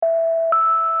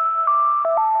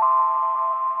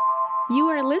You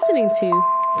are listening to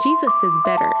Jesus is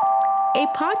Better, a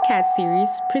podcast series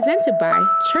presented by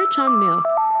Church on Mill,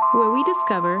 where we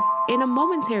discover, in a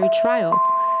momentary trial,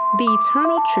 the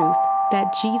eternal truth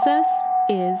that Jesus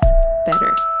is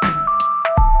better.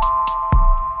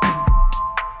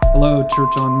 Hello,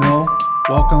 Church on Mill.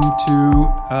 Welcome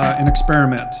to an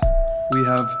experiment. We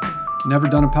have never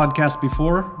done a podcast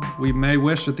before. We may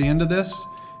wish at the end of this,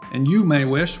 and you may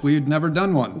wish we'd never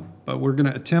done one, but we're going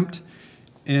to attempt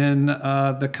in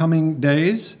the coming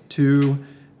days to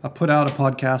put out a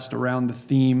podcast around the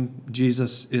theme,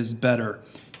 Jesus is Better.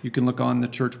 You can look on the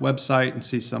church website and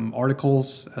see some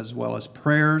articles as well as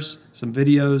prayers, some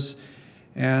videos,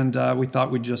 and we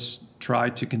thought we'd just try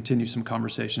to continue some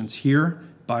conversations here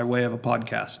by way of a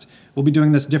podcast. We'll be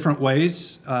doing this different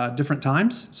ways, different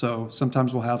times, so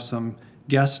sometimes we'll have some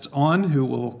guests on who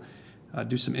will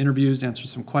do some interviews, answer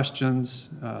some questions,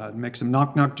 make some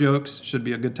knock-knock jokes. Should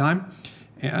be a good time.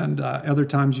 And other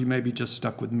times you may be just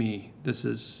stuck with me. This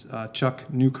is Chuck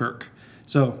Newkirk.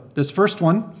 So this first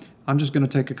one, I'm just going to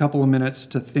take a couple of minutes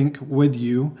to think with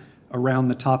you around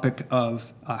the topic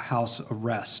of house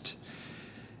arrest.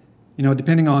 You know,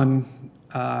 depending on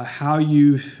how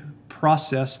you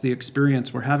process the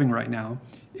experience we're having right now,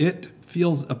 it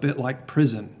feels a bit like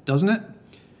prison, doesn't it?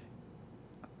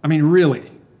 I mean,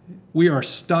 really, we are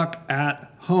stuck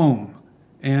at home.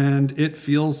 And it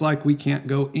feels like we can't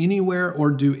go anywhere or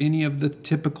do any of the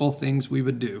typical things we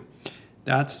would do.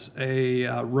 That's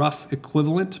a rough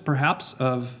equivalent, perhaps,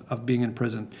 of being in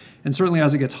prison. And certainly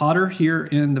as it gets hotter here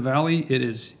in the valley, it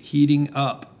is heating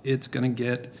up. It's going to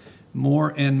get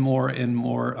more and more and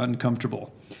more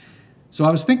uncomfortable. So I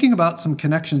was thinking about some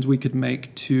connections we could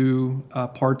make to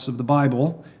parts of the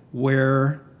Bible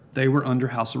where they were under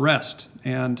house arrest.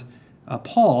 And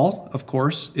Paul, of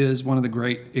course, is one of the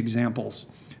great examples.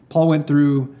 Paul went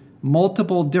through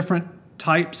multiple different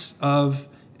types of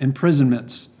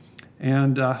imprisonments,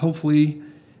 and hopefully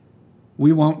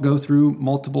we won't go through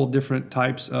multiple different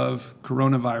types of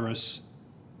coronavirus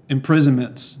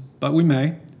imprisonments, but we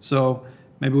may. So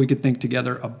maybe we could think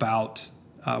together about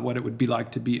what it would be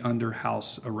like to be under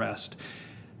house arrest.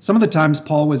 Some of the times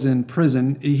Paul was in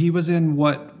prison, he was in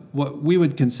what we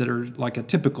would consider like a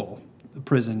typical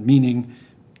prison, meaning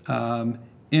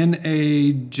in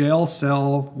a jail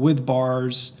cell with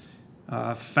bars,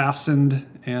 fastened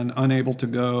and unable to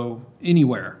go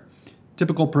anywhere.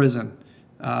 Typical prison.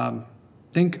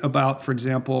 Think about, for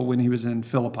example, when he was in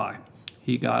Philippi.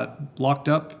 He got locked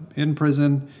up in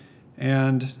prison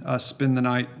and spend the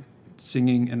night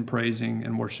singing and praising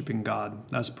and worshiping God.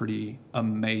 That's pretty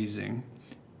amazing.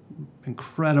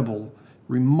 Incredible,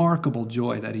 remarkable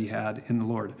joy that he had in the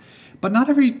Lord. But not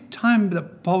every time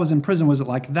that Paul was in prison was it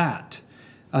like that.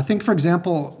 Think, for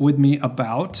example, with me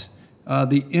about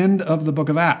the end of the book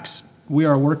of Acts. We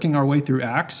are working our way through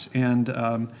Acts,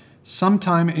 and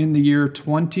sometime in the year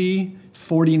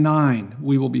 2049,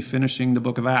 we will be finishing the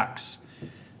book of Acts.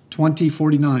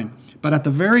 2049. But at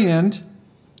the very end,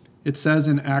 it says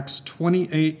in Acts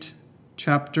 28,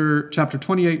 chapter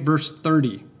 28, verse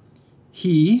 30,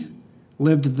 he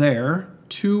lived there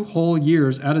 2 whole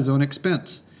years at his own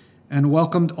expense, and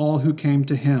welcomed all who came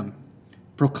to him,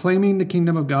 proclaiming the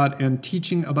kingdom of God and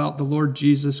teaching about the Lord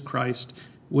Jesus Christ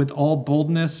with all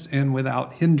boldness and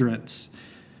without hindrance.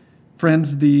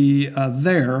 Friends, he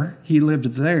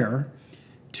lived there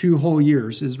 2 whole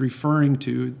years is referring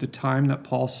to the time that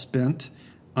Paul spent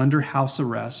under house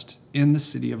arrest in the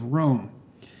city of Rome.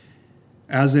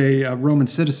 As a Roman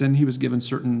citizen, he was given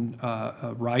certain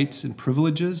rights and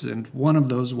privileges, and one of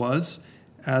those was,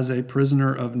 as a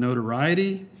prisoner of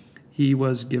notoriety, he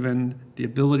was given the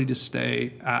ability to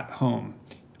stay at home,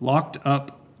 locked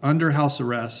up under house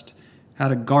arrest,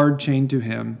 had a guard chained to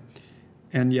him,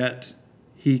 and yet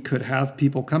he could have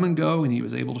people come and go, and he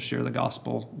was able to share the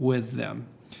gospel with them.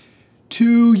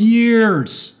 2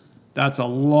 years! That's a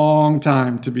long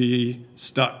time to be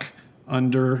stuck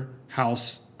under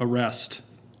house arrest.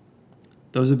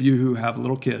 Those of you who have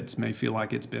little kids may feel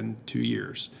like it's been 2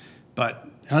 years, but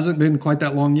it hasn't been quite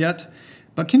that long yet.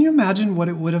 But can you imagine what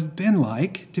it would have been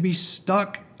like to be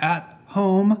stuck at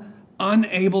home,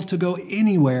 unable to go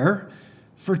anywhere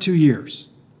for 2 years?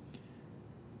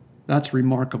 That's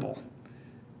remarkable.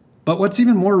 But what's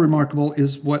even more remarkable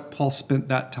is what Paul spent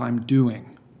that time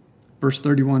doing. Verse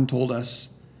 31 told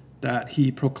us that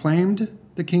he proclaimed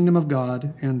the kingdom of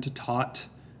God and taught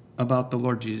about the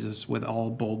Lord Jesus with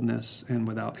all boldness and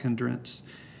without hindrance.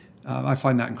 I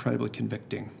find that incredibly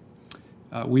convicting.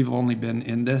 We've only been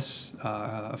in this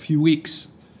a few weeks,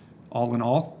 all in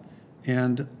all,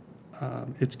 and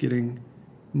it's getting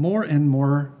more and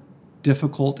more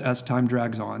difficult as time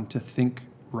drags on to think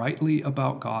rightly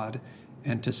about God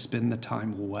and to spend the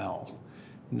time well,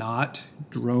 not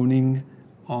droning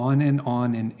on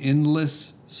in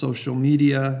endless social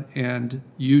media and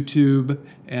YouTube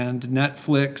and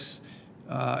Netflix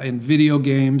and video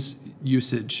games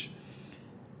usage.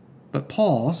 But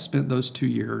Paul spent those 2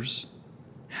 years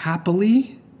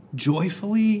happily,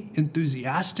 joyfully,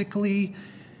 enthusiastically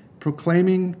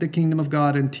proclaiming the kingdom of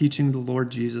God and teaching the Lord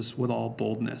Jesus with all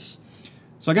boldness.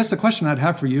 So I guess the question I'd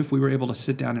have for you, if we were able to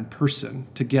sit down in person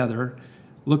together,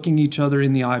 looking each other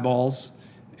in the eyeballs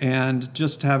and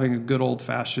just having a good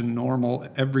old-fashioned, normal,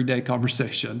 everyday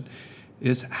conversation,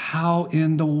 is how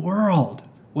in the world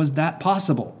was that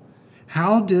possible?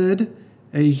 How did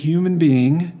a human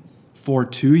being for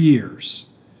 2 years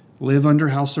live under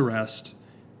house arrest,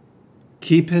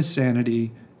 keep his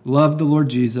sanity, love the Lord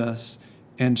Jesus,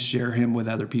 and share him with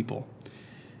other people?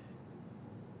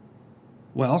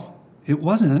 Well, it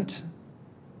wasn't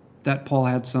that Paul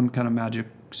had some kind of magic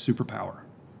superpower.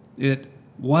 It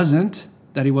wasn't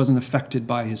that he wasn't affected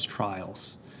by his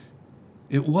trials.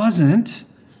 It wasn't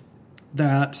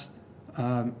that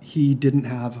he didn't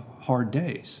have hard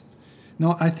days.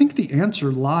 No, I think the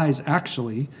answer lies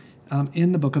actually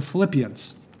in the book of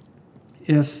Philippians.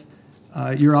 If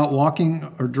you're out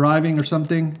walking or driving or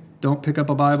something, don't pick up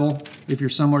a Bible. If you're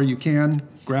somewhere you can,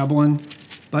 grab one.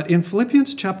 But in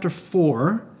Philippians chapter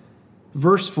 4,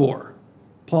 verse 4,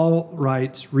 Paul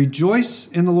writes, "Rejoice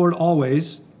in the Lord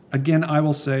always. Again, I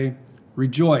will say,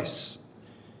 rejoice."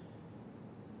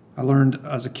 I learned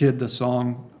as a kid the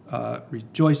song,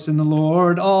 "Rejoice in the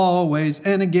Lord always.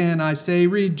 And again, I say,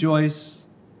 rejoice.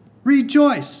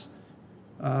 Rejoice."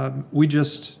 We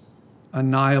just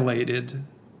annihilated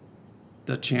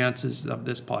the chances of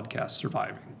this podcast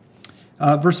surviving.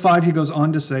 Verse 5, he goes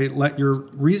on to say, "Let your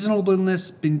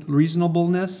reasonableness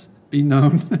be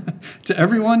known to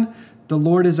everyone. The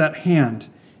Lord is at hand."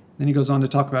 Then he goes on to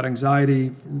talk about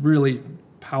anxiety, really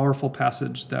powerful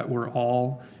passage that we're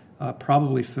all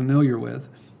probably familiar with.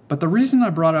 But the reason I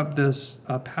brought up this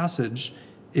passage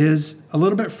is a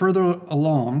little bit further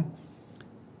along,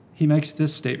 he makes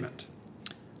this statement.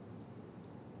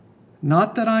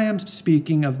 "Not that I am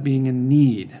speaking of being in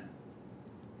need,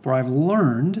 for I've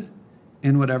learned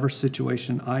in whatever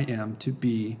situation I am to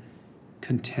be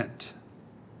content.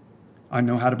 I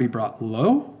know how to be brought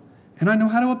low, and I know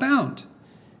how to abound.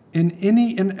 In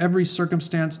any and every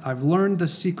circumstance, I've learned the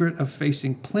secret of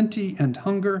facing plenty and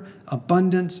hunger,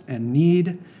 abundance and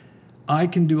need. I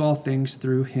can do all things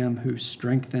through him who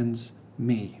strengthens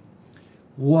me."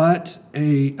 What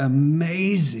an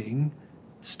amazing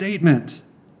statement.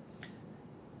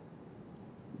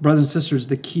 Brothers and sisters,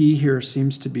 the key here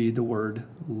seems to be the word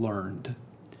learned.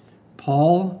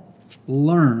 Paul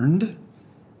learned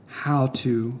how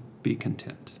to be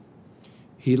content.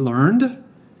 He learned,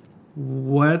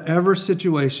 whatever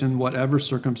situation, whatever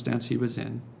circumstance he was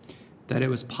in, that it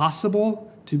was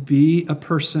possible to be a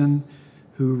person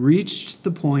who reached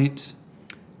the point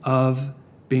of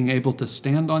being able to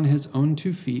stand on his own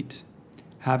 2 feet,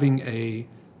 having a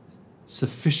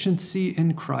sufficiency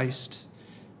in Christ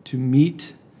to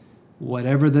meet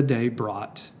whatever the day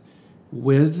brought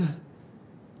with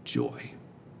joy.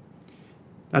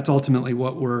 That's ultimately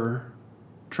what we're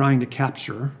trying to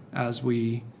capture as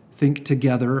we think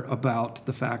together about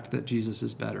the fact that Jesus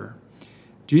is better.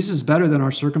 Jesus is better than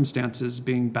our circumstances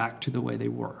being back to the way they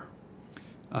were.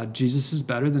 Jesus is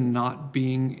better than not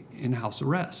being in house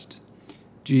arrest.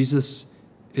 Jesus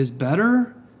is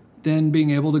better than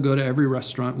being able to go to every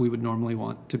restaurant we would normally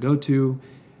want to go to.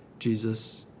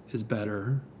 Jesus is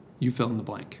better. You fill in the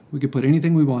blank. We could put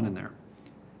anything we want in there.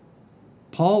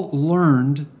 Paul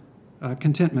learned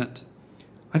contentment.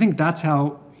 I think that's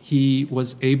how he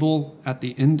was able, at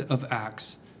the end of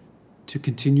Acts, to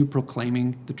continue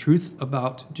proclaiming the truth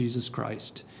about Jesus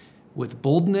Christ with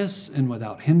boldness and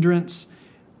without hindrance,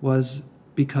 was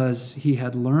because he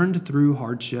had learned through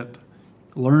hardship,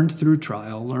 learned through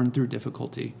trial, learned through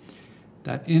difficulty,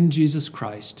 that in Jesus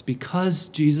Christ, because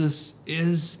Jesus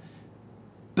is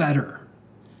better,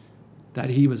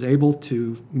 that he was able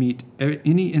to meet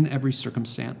any and every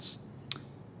circumstance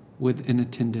with an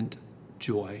attendant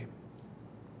joy.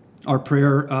 Our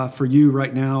prayer for you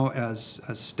right now as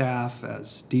staff,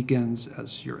 as deacons,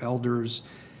 as your elders,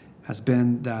 has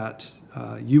been that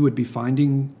you would be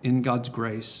finding in God's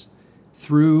grace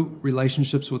through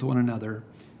relationships with one another,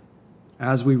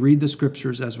 as we read the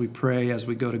scriptures, as we pray, as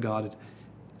we go to God,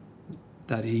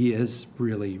 that he is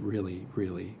really, really,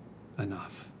 really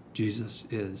enough. Jesus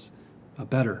is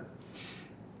better.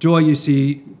 Joy, you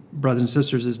see, brothers and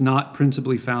sisters, is not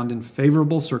principally found in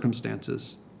favorable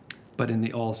circumstances, but in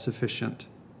the all-sufficient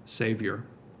Savior.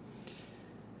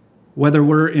 Whether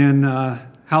we're in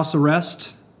house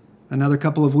arrest another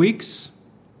couple of weeks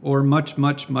or much,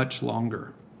 much, much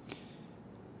longer,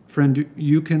 friend,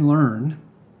 you can learn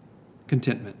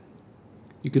contentment.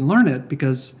 You can learn it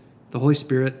because the Holy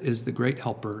Spirit is the great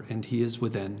helper, and He is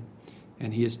within,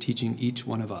 and He is teaching each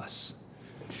one of us.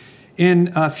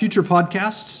 In future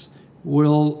podcasts,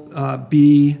 we'll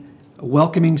be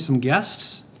welcoming some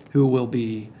guests who will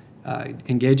be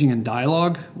engaging in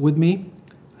dialogue with me.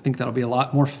 I think that'll be a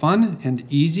lot more fun and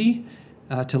easy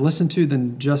to listen to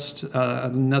than just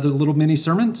another little mini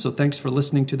sermon. So thanks for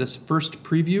listening to this first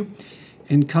preview.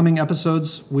 In coming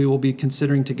episodes, we will be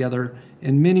considering together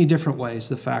in many different ways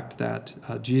the fact that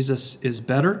Jesus is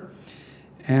better.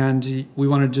 And we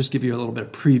want to just give you a little bit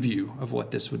of preview of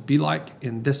what this would be like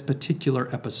in this particular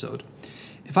episode.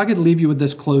 If I could leave you with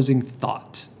this closing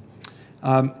thought.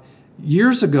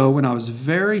 Years ago, when I was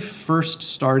very first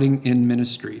starting in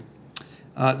ministry,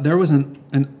 there was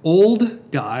an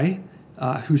old guy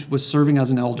who was serving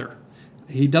as an elder.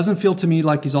 He doesn't feel to me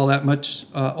like he's all that much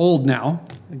old now,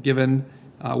 given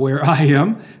where I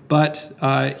am. But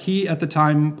he, at the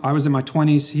time, I was in my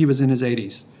 20s, he was in his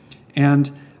 80s.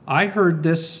 And I heard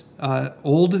this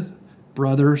old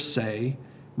brother say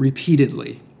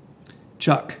repeatedly,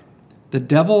 "Chuck, the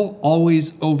devil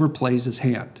always overplays his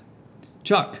hand.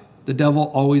 Chuck, the devil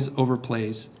always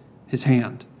overplays his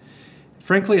hand."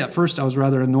 Frankly, at first I was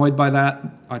rather annoyed by that.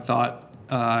 I thought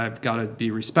I've got to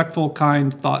be respectful,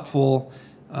 kind, thoughtful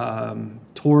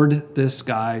toward this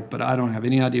guy, but I don't have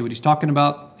any idea what he's talking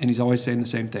about, and he's always saying the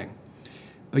same thing.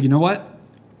 But you know what?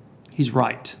 He's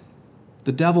right.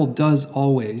 The devil does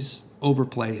always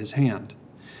overplay his hand.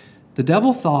 The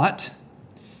devil thought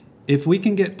if we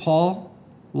can get Paul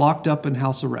locked up in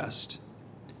house arrest,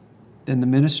 then the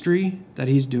ministry that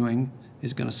he's doing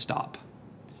is going to stop.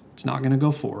 It's not going to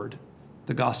go forward.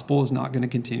 The gospel is not going to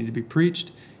continue to be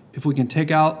preached. If we can take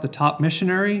out the top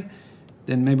missionary,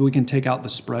 then maybe we can take out the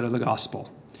spread of the gospel.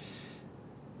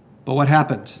 But what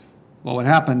happened? Well, what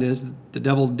happened is the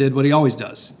devil did what he always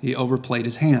does. He overplayed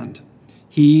his hand.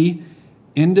 He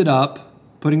ended up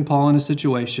putting Paul in a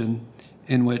situation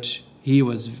in which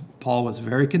Paul was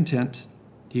very content.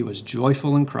 He was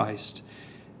joyful in Christ,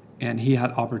 and he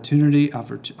had opportunity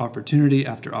after opportunity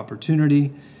after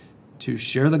opportunity to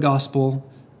share the gospel,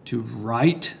 to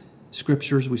write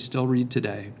scriptures we still read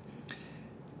today.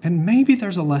 And maybe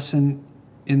there's a lesson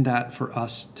in that for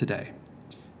us today.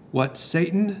 What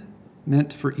Satan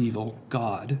meant for evil,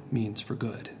 God means for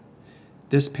good.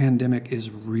 This pandemic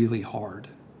is really hard.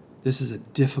 This is a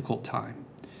difficult time.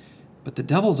 But the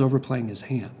devil's overplaying his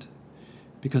hand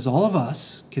because all of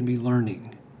us can be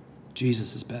learning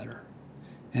Jesus is better.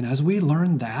 And as we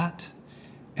learn that,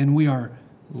 and we are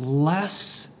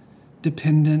less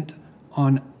dependent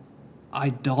on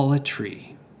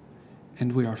idolatry,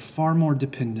 and we are far more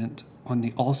dependent on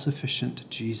the all-sufficient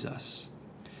Jesus,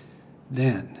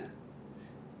 then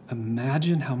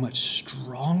imagine how much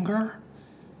stronger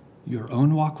your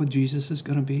own walk with Jesus is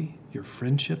going to be, your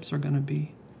friendships are going to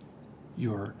be,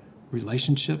 your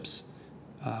relationships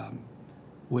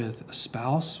with a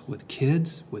spouse, with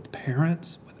kids, with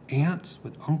parents, with aunts,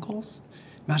 with uncles.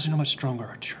 Imagine how much stronger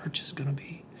our church is going to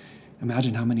be.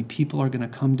 Imagine how many people are going to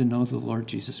come to know the Lord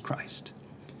Jesus Christ.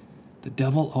 The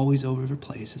devil always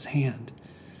overplays his hand.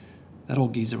 That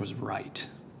old geezer was right,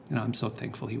 and I'm so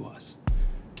thankful he was.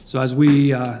 So as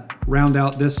we round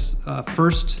out this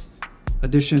first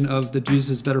edition of the Jesus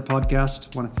is Better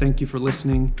podcast, I want to thank you for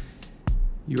listening.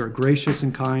 You are gracious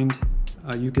and kind.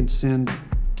 You can send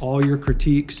all your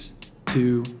critiques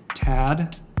to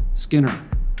Tad Skinner.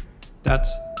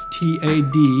 That's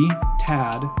T-A-D,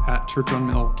 Tad, at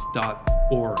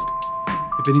churchonmill.org.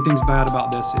 If anything's bad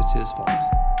about this, it's his fault.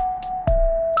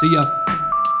 See ya.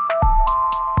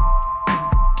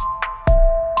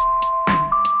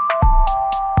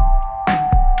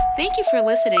 Thank you for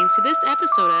listening to this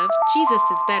episode of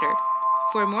Jesus is Better.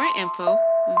 For more info,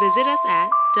 visit us at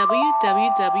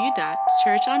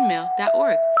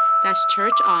www.churchonmill.org. That's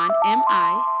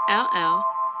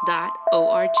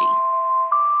churchonmill.org.